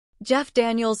Jeff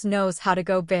Daniels knows how to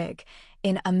go big.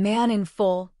 In A Man in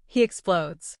Full, he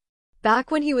explodes.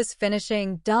 Back when he was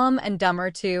finishing Dumb and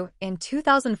Dumber 2 in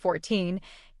 2014,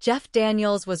 Jeff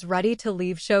Daniels was ready to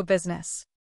leave show business.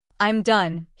 "I'm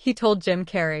done," he told Jim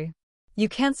Carrey. "You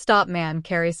can't stop, man,"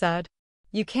 Carrey said.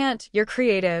 "You can't, you're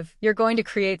creative, you're going to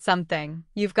create something,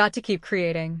 you've got to keep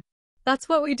creating." That's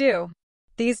what we do.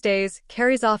 These days,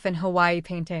 Carrey's off in Hawaii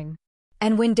painting.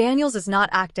 And when Daniels is not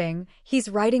acting, he's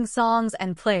writing songs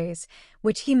and plays,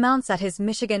 which he mounts at his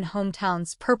Michigan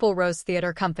hometown's Purple Rose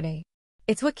Theater Company.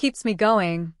 "It's what keeps me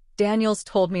going," Daniels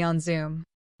told me on Zoom.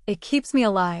 "It keeps me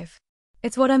alive.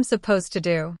 It's what I'm supposed to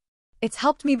do. It's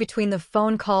helped me between the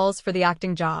phone calls for the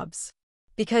acting jobs.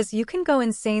 Because you can go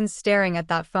insane staring at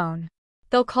that phone.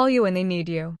 They'll call you when they need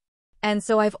you. And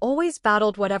so I've always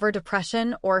battled whatever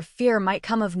depression or fear might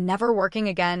come of never working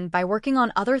again by working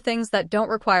on other things that don't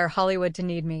require Hollywood to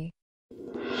need me."